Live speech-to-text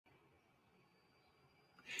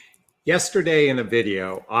Yesterday in a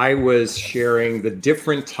video, I was sharing the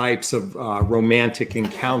different types of romantic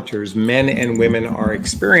encounters men and women are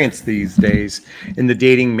experiencing these days in the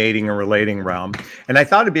dating, mating, and relating realm. And I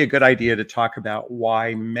thought it'd be a good idea to talk about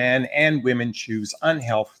why men and women choose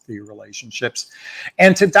unhealthy relationships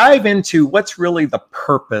and to dive into what's really the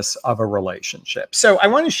purpose of a relationship. So I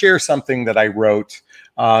want to share something that I wrote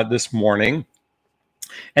this morning.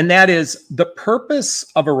 And that is the purpose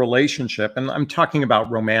of a relationship, and I'm talking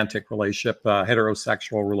about romantic relationship,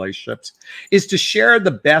 heterosexual relationships, is to share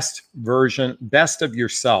the best of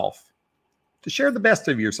yourself, to share the best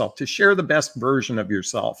of yourself, to share the best version of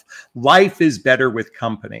yourself. Life is better with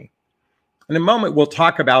company. In a moment, we'll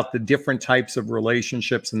talk about the different types of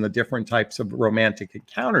relationships and the different types of romantic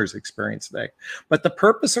encounters experienced today. But the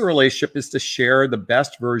purpose of a relationship is to share the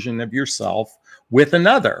best version of yourself with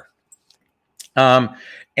another.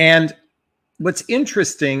 And what's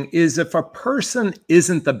interesting is if a person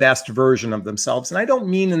isn't the best version of themselves, and I don't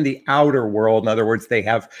mean in the outer world, in other words, they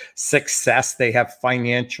have success, they have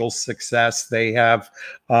financial success, they're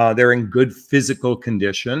in good physical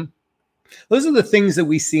condition. Those are the things that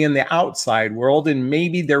we see in the outside world, and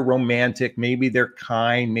maybe they're romantic, maybe they're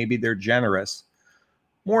kind, maybe they're generous.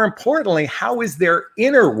 More importantly, how is their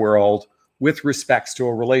inner world with respects to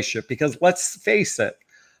a relationship? Because let's face it,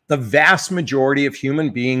 the vast majority of human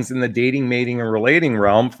beings in the dating, mating, and relating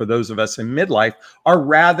realm, for those of us in midlife, are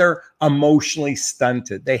rather emotionally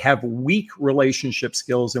stunted. They have weak relationship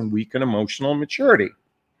skills and weak and emotional maturity.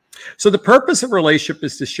 So the purpose of a relationship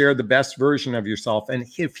is to share the best version of yourself. And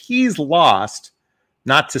if he's lost,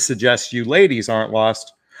 not to suggest you ladies aren't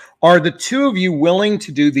lost, are the two of you willing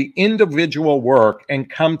to do the individual work and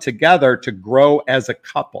come together to grow as a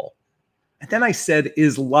couple? And then I said,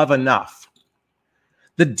 is love enough?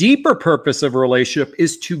 The deeper purpose of a relationship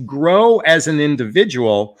is to grow as an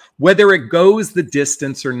individual, whether it goes the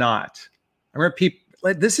distance or not. I repeat,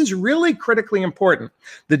 this is really critically important.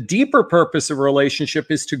 The deeper purpose of a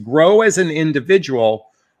relationship is to grow as an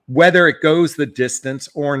individual, whether it goes the distance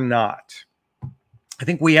or not. I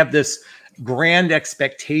think we have this grand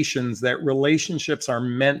expectations that relationships are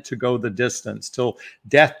meant to go the distance till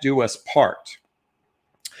death do us part.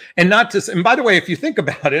 And by the way, if you think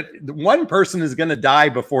about it, one person is going to die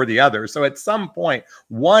before the other. So at some point,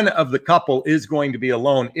 one of the couple is going to be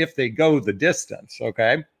alone if they go the distance.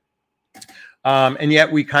 Okay. And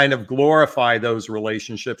yet we kind of glorify those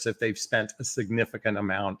relationships if they've spent a significant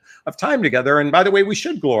amount of time together. And by the way, we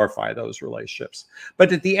should glorify those relationships.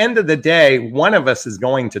 But at the end of the day, one of us is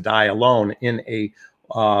going to die alone in a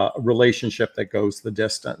relationship that goes the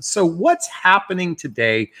distance. So what's happening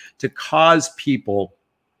today to cause people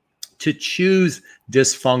to choose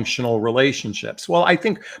dysfunctional relationships? Well, I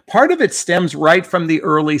think part of it stems right from the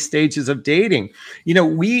early stages of dating.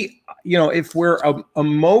 If we're an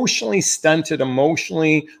emotionally stunted,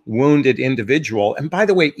 emotionally wounded individual, and by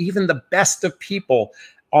the way, even the best of people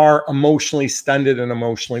are emotionally stunted and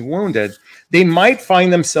emotionally wounded, they might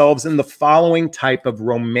find themselves in the following type of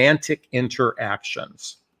romantic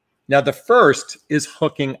interactions. Now, the first is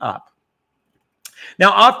hooking up.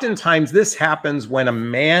 Now, oftentimes this happens when a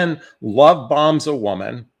man love bombs a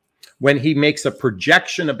woman, when he makes a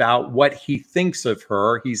projection about what he thinks of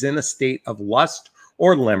her. He's in a state of lust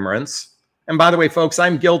or limerence. And by the way, folks,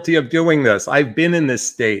 I'm guilty of doing this. I've been in this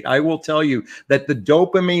state. I will tell you that the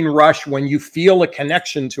dopamine rush when you feel a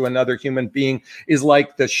connection to another human being is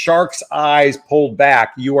like the shark's eyes pulled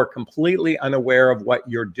back. You are completely unaware of what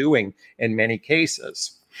you're doing in many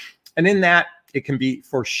cases. And in that, it can be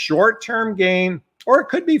for short-term gain, or it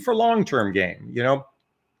could be for long-term gain,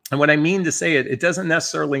 And what I mean to say it doesn't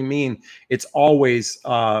necessarily mean it's always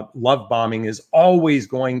love bombing is always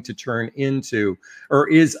going to turn into or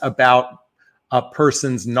is about a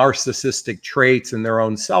person's narcissistic traits and their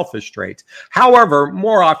own selfish traits. However,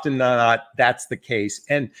 more often than not, that's the case.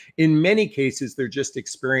 And in many cases, they're just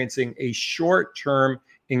experiencing a short-term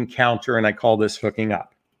encounter, and I call this hooking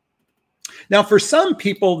up. Now, for some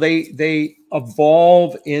people, they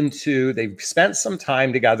evolve into, they've spent some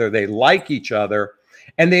time together, they like each other,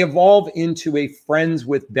 and they evolve into a friends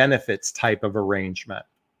with benefits type of arrangement.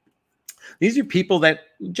 These are people that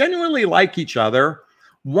genuinely like each other.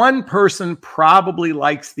 One person probably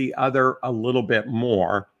likes the other a little bit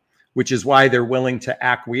more, which is why they're willing to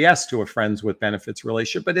acquiesce to a friends with benefits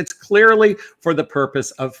relationship, but it's clearly for the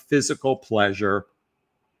purpose of physical pleasure.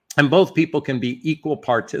 And both people can be equal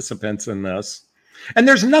participants in this. And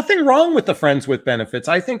there's nothing wrong with the friends with benefits.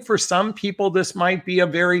 I think for some people, this might be a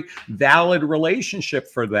very valid relationship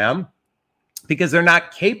for them because they're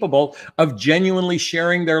not capable of genuinely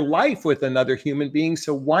sharing their life with another human being.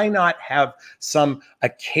 So why not have some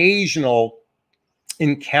occasional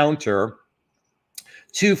encounter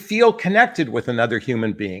to feel connected with another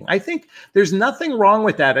human being. I think there's nothing wrong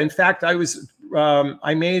with that. In fact, I was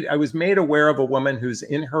made aware of a woman who's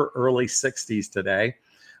in her early 60s today.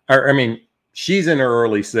 I mean, she's in her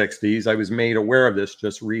early 60s. I was made aware of this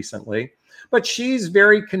just recently. But she's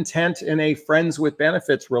very content in a friends with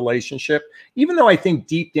benefits relationship, even though I think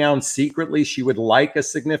deep down secretly she would like a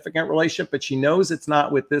significant relationship, but she knows it's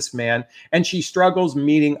not with this man. And she struggles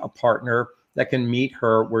meeting a partner that can meet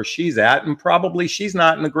her where she's at. And probably she's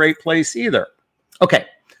not in a great place either. Okay,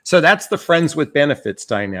 so that's the friends with benefits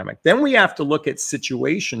dynamic. Then we have to look at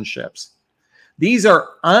situationships. These are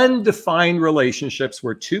undefined relationships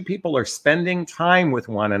where two people are spending time with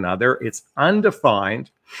one another. It's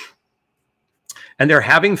undefined. And they're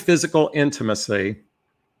having physical intimacy.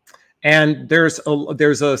 And there's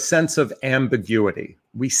a sense of ambiguity.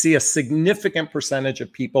 We see a significant percentage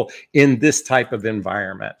of people in this type of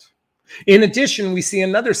environment. In addition, we see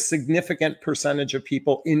another significant percentage of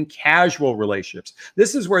people in casual relationships.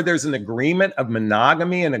 This is where there's an agreement of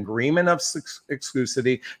monogamy, an agreement of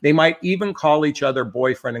exclusivity. They might even call each other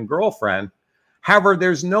boyfriend and girlfriend. However,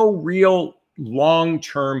 there's no real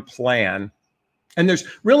long-term plan. And there's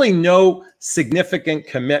really no significant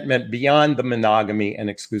commitment beyond the monogamy and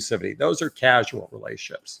exclusivity. Those are casual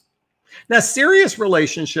relationships. Now, serious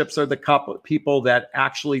relationships are the couple people that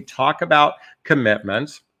actually talk about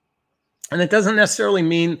commitment. And it doesn't necessarily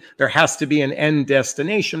mean there has to be an end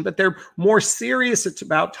destination, but they're more serious. It's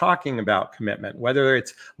about talking about commitment, whether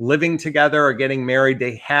it's living together or getting married.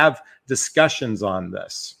 They have discussions on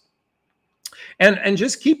this. And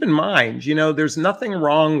just keep in mind, you know, there's nothing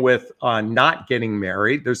wrong with not getting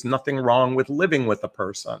married. There's nothing wrong with living with a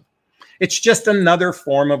person. It's just another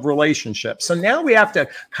form of relationship. So now we have to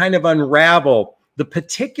kind of unravel the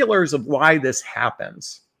particulars of why this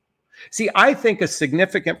happens. See, I think a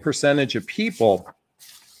significant percentage of people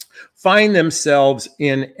find themselves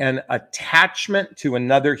in an attachment to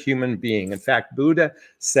another human being. In fact, Buddha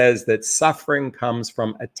says that suffering comes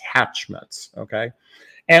from attachments, okay?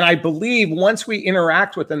 And I believe once we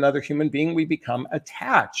interact with another human being, we become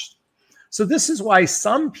attached. So this is why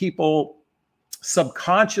some people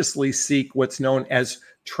subconsciously seek what's known as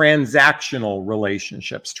transactional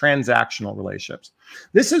relationships.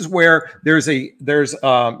 This is where there's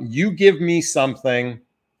you give me something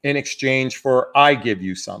in exchange for I give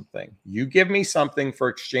you something. You give me something for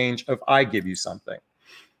exchange of I give you something.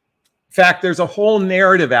 In fact, there's a whole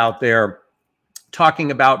narrative out there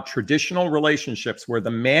talking about traditional relationships where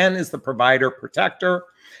the man is the provider, protector,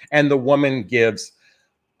 and the woman gives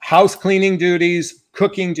house cleaning duties,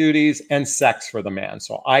 cooking duties, and sex for the man.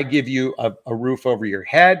 So I give you a roof over your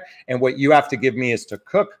head, and what you have to give me is to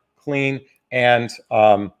cook, clean, and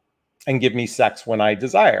give me sex when I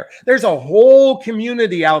desire. There's a whole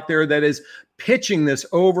community out there that is pitching this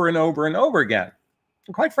over and over and over again.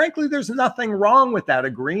 And quite frankly, there's nothing wrong with that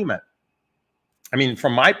agreement. I mean,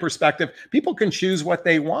 from my perspective, people can choose what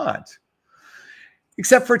they want.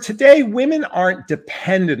 Except for today, women aren't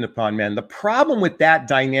dependent upon men. The problem with that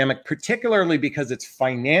dynamic, particularly because it's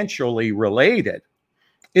financially related,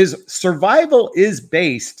 is survival is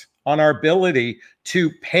based on our ability to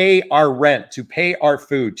pay our rent, to pay our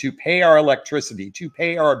food, to pay our electricity, to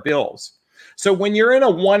pay our bills. So when you're in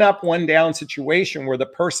a one-up, one-down situation where the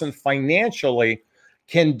person financially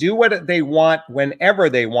can do what they want whenever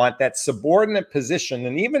they want, that subordinate position,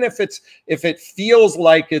 and even if it feels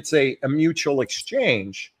like it's a mutual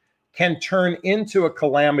exchange, can turn into a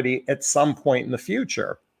calamity at some point in the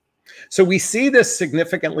future. So we see this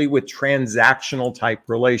significantly with transactional type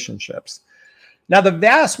relationships. Now, the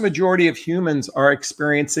vast majority of humans are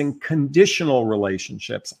experiencing conditional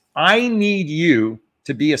relationships. I need you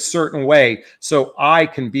to be a certain way so I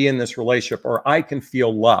can be in this relationship or I can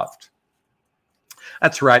feel loved.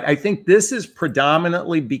 That's right. I think this is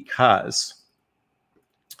predominantly because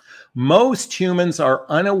most humans are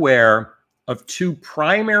unaware of two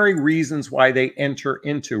primary reasons why they enter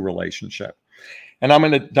into relationship. And I'm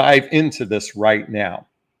going to dive into this right now.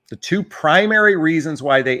 The two primary reasons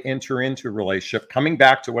why they enter into a relationship, coming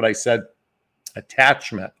back to what I said,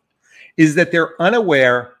 attachment, is that they're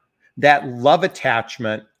unaware that love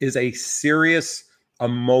attachment is a serious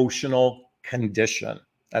emotional condition.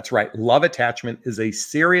 That's right. Love attachment is a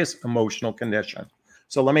serious emotional condition.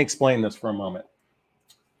 So let me explain this for a moment.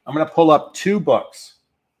 I'm going to pull up two books.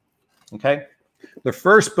 Okay. The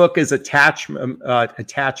first book is Attached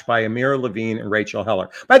by Amir Levine and Rachel Heller.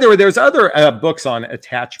 By the way, there's other books on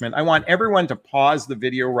attachment. I want everyone to pause the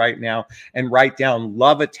video right now and write down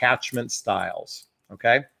love attachment styles.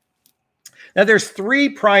 Okay. Now there's three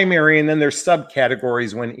primary and then there's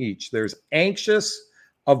subcategories within each. There's anxious,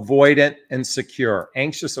 avoidant, and secure.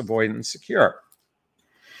 Anxious, avoidant, and secure.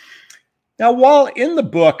 Now, while in the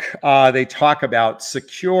book, they talk about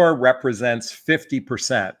secure represents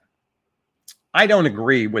 50%, I don't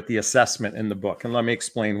agree with the assessment in the book, and let me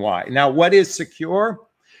explain why. Now, what is secure?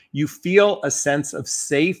 You feel a sense of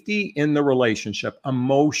safety in the relationship,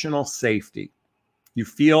 emotional safety. You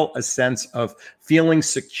feel a sense of feeling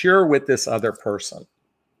secure with this other person.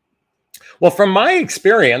 Well, from my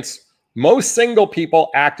experience, most single people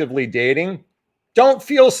actively dating don't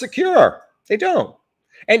feel secure. They don't.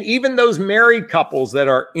 And even those married couples that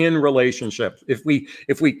are in relationships, if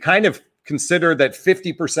we kind of consider that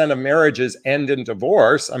 50% of marriages end in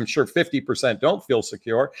divorce, I'm sure 50% don't feel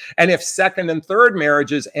secure. And if second and third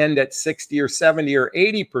marriages end at 60 or 70 or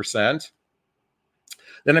 80%,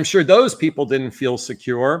 then I'm sure those people didn't feel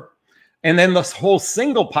secure. And then this whole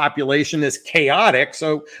single population is chaotic.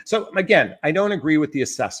 So again, I don't agree with the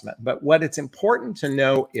assessment, but what it's important to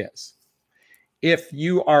know is if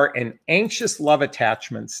you are an anxious love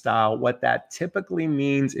attachment style, what that typically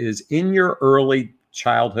means is in your early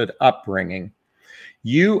childhood upbringing,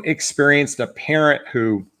 you experienced a parent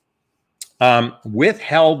who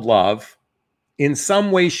withheld love in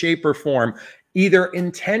some way, shape, or form, either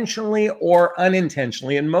intentionally or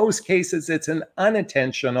unintentionally. In most cases, it's an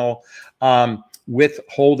unintentional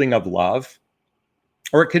withholding of love,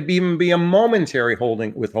 or it could even be a momentary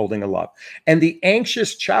withholding of love. And the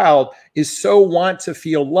anxious child is so want to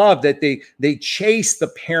feel love that they chase the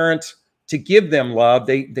parent to give them love.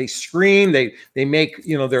 They scream, they make,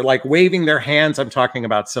 they're like waving their hands. I'm talking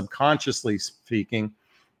about subconsciously speaking,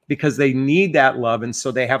 because they need that love. And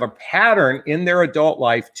so they have a pattern in their adult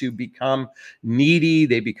life to become needy.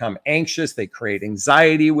 They become anxious. They create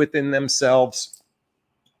anxiety within themselves.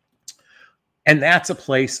 And that's a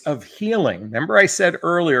place of healing. Remember, I said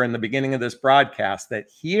earlier in the beginning of this broadcast that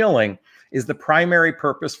healing is the primary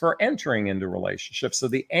purpose for entering into relationships. So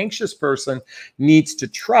the anxious person needs to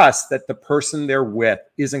trust that the person they're with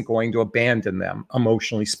isn't going to abandon them,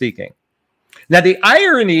 emotionally speaking. Now, the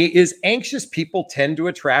irony is anxious people tend to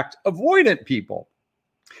attract avoidant people.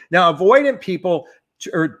 Now, avoidant people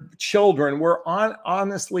or children were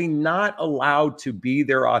honestly not allowed to be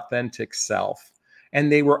their authentic self.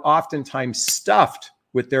 And they were oftentimes stuffed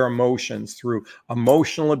with their emotions through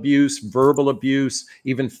emotional abuse, verbal abuse,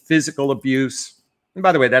 even physical abuse. And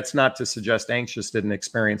by the way, that's not to suggest anxious didn't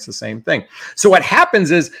experience the same thing. So what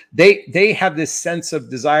happens is they have this sense of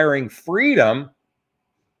desiring freedom,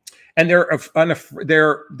 and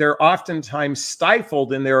they're oftentimes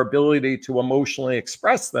stifled in their ability to emotionally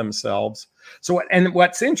express themselves. So, and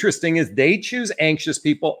what's interesting is they choose anxious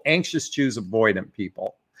people, anxious choose avoidant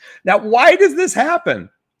people. Now, why does this happen?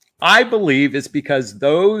 I believe it's because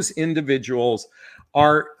those individuals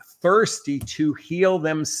are thirsty to heal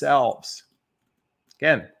themselves.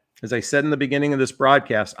 Again, as I said in the beginning of this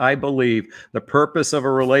broadcast, I believe the purpose of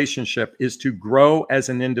a relationship is to grow as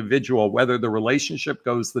an individual, whether the relationship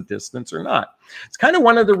goes the distance or not. It's kind of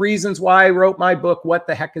one of the reasons why I wrote my book, What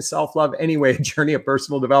the Heck is Self-Love Anyway? A Journey of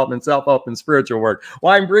Personal Development, Self-Help, and Spiritual Work.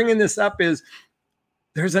 Why I'm bringing this up is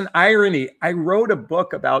there's an irony. I wrote a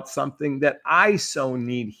book about something that I so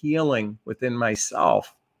need healing within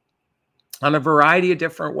myself on a variety of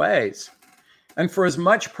different ways. And for as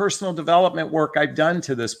much personal development work I've done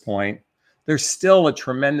to this point, there's still a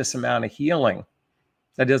tremendous amount of healing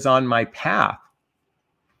that is on my path.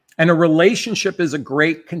 And a relationship is a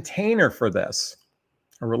great container for this.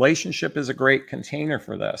 A relationship is a great container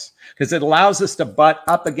for this because it allows us to butt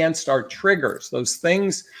up against our triggers, those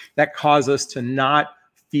things that cause us to not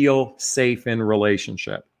feel safe in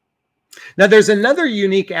relationship. Now, there's another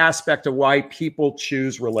unique aspect of why people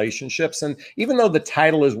choose relationships. And even though the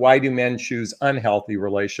title is Why Do Men Choose Unhealthy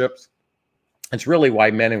Relationships, it's really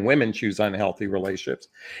why men and women choose unhealthy relationships,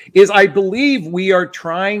 is I believe we are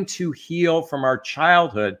trying to heal from our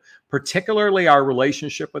childhood, particularly our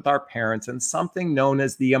relationship with our parents, and something known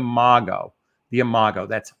as the imago. The imago,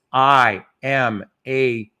 that's I-M-A-G-O.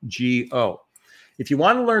 If you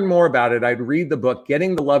want to learn more about it, I'd read the book,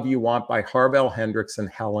 Getting the Love You Want by Harvell Hendrix and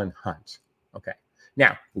Helen Hunt. Okay.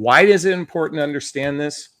 Now, why is it important to understand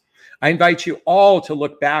this? I invite you all to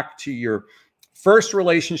look back to your first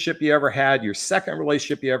relationship you ever had, your second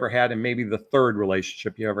relationship you ever had, and maybe the third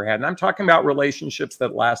relationship you ever had. And I'm talking about relationships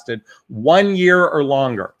that lasted 1 year or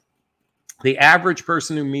longer. The average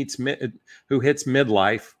person who hits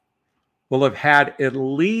midlife will have had at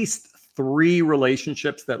least 3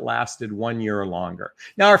 relationships that lasted 1 year or longer.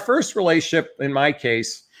 Now, our first relationship, in my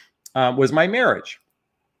case, was my marriage.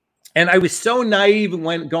 And I was so naive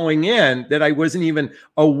when going in that I wasn't even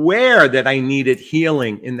aware that I needed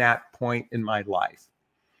healing in that point in my life.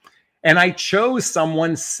 and I chose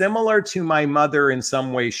someone similar to my mother in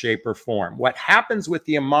some way, shape, or form. What happens with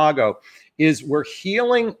the imago is we're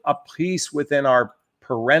healing a piece within our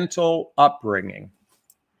parental upbringing.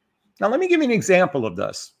 Now, let me give you an example of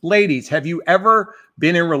this. Ladies, have you ever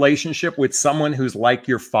been in a relationship with someone who's like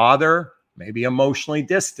your father? Maybe emotionally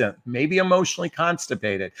distant, maybe emotionally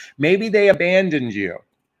constipated. Maybe they abandoned you.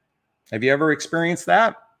 Have you ever experienced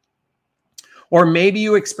that? Or maybe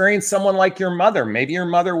you experienced someone like your mother. Maybe your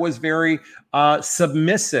mother was very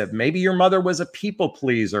submissive. Maybe your mother was a people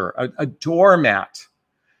pleaser, a doormat.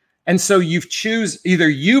 And so you choose, either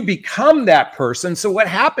you become that person. So what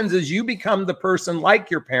happens is you become the person like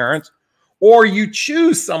your parents, or you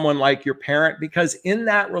choose someone like your parent, because in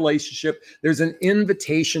that relationship, there's an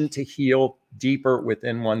invitation to heal deeper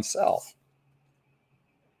within oneself.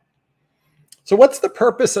 So what's the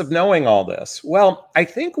purpose of knowing all this? Well, I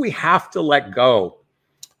think we have to let go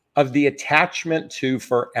of the attachment to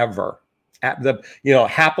forever,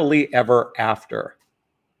 happily ever after.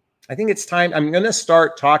 I think it's time, I'm going to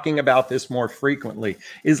start talking about this more frequently,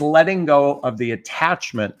 is letting go of the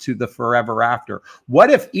attachment to the forever after. What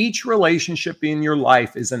if each relationship in your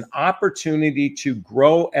life is an opportunity to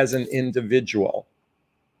grow as an individual?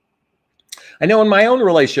 I know in my own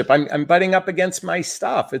relationship, I'm butting up against my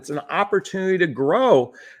stuff. It's an opportunity to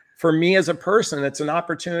grow for me as a person. It's an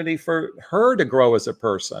opportunity for her to grow as a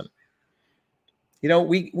person. You know,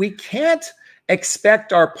 we can't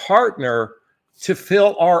expect our partner to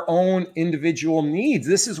fill our own individual needs.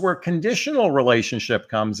 This is where conditional relationship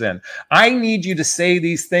comes in. I need you to say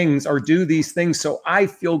these things or do these things so I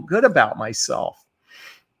feel good about myself.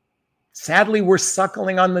 Sadly, we're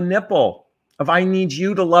suckling on the nipple of I need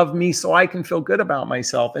you to love me so I can feel good about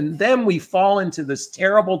myself. And then we fall into this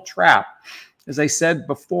terrible trap. As I said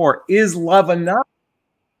before, is love enough?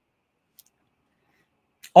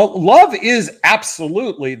 Love is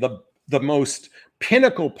absolutely the most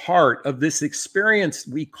pinnacle part of this experience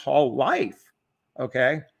we call life,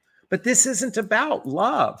 okay? But this isn't about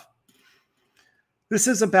love. This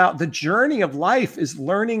is about the journey of life, is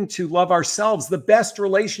learning to love ourselves. The best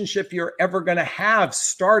relationship you're ever going to have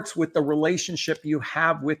starts with the relationship you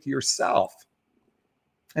have with yourself.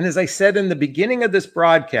 And as I said in the beginning of this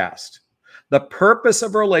broadcast, the purpose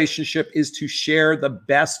of a relationship is to share the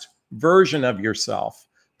best version of yourself,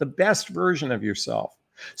 the best version of yourself.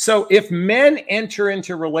 So if men enter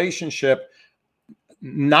into relationship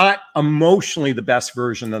not emotionally the best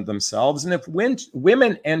version of themselves, and if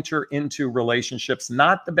women enter into relationships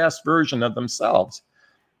not the best version of themselves,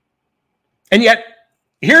 and yet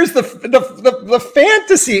here's the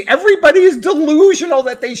fantasy, everybody is delusional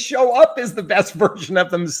that they show up as the best version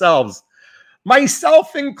of themselves,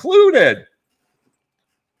 myself included.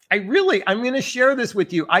 I'm going to share this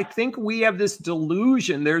with you. I think we have this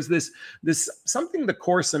delusion. There's this something the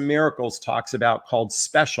Course in Miracles talks about called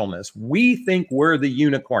specialness. We think we're the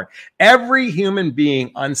unicorn. Every human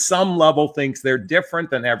being on some level thinks they're different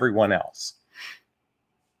than everyone else.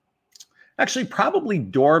 Actually, probably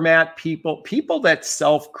doormat people that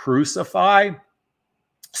self-crucify.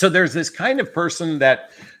 So there's this kind of person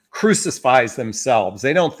that crucifies themselves.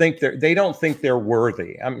 They don't think they're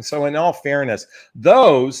worthy. So in all fairness,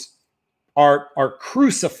 those are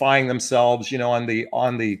crucifying themselves, you know, on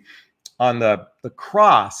the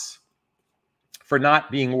cross for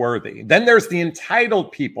not being worthy. Then there's the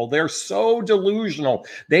entitled people. They're so delusional.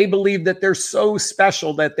 They believe that they're so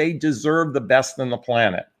special that they deserve the best on the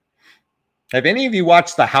planet. Have any of you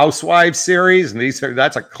watched the Housewives series? And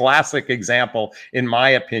that's a classic example, in my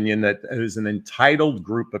opinion, that is an entitled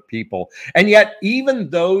group of people. And yet even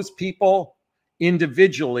those people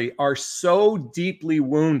individually are so deeply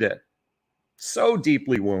wounded,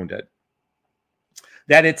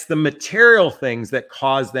 that it's the material things that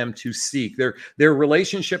cause them to seek. Their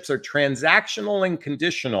relationships are transactional and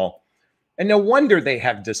conditional. And no wonder they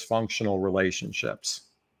have dysfunctional relationships.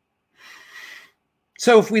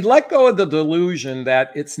 So if we let go of the delusion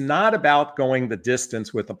that it's not about going the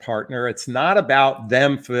distance with a partner, it's not about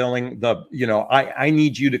them feeling I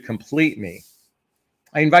need you to complete me.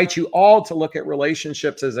 I invite you all to look at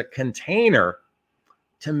relationships as a container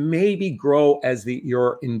to maybe grow as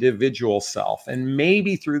your individual self. And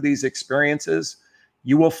maybe through these experiences,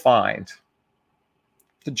 you will find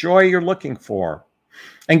the joy you're looking for.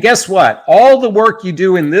 And guess what? All the work you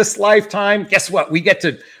do in this lifetime, guess what? We get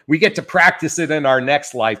to practice it in our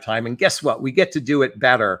next lifetime. And guess what? We get to do it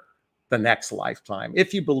better the next lifetime,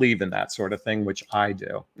 if you believe in that sort of thing, which I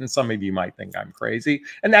do. And some of you might think I'm crazy,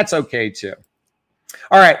 and that's okay too.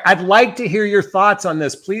 All right. I'd like to hear your thoughts on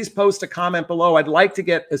this. Please post a comment below. I'd like to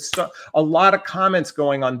get a lot of comments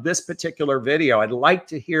going on this particular video. I'd like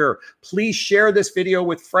to hear. Please share this video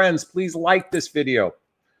with friends. Please like this video.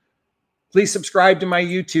 Please subscribe to my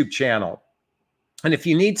YouTube channel. And if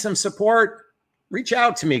you need some support, reach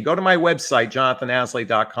out to me. Go to my website,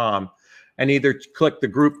 jonathanAslay.com, and either click the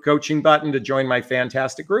group coaching button to join my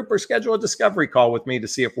fantastic group or schedule a discovery call with me to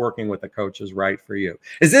see if working with a coach is right for you.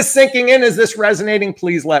 Is this sinking in? Is this resonating?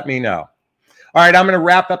 Please let me know. All right, I'm going to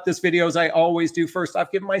wrap up this video as I always do. First, I've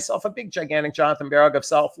given myself a big, gigantic Jonathan Barrog of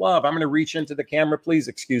self-love. I'm going to reach into the camera. Please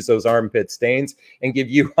excuse those armpit stains and give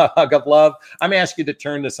you a hug of love. I'm asking you to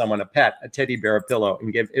turn to someone, a pet, a teddy bear, a pillow,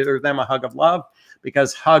 and give either of them a hug of love,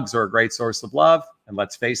 because hugs are a great source of love. And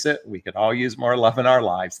let's face it, we could all use more love in our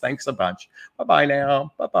lives. Thanks a bunch. Bye-bye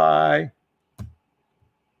now. Bye-bye.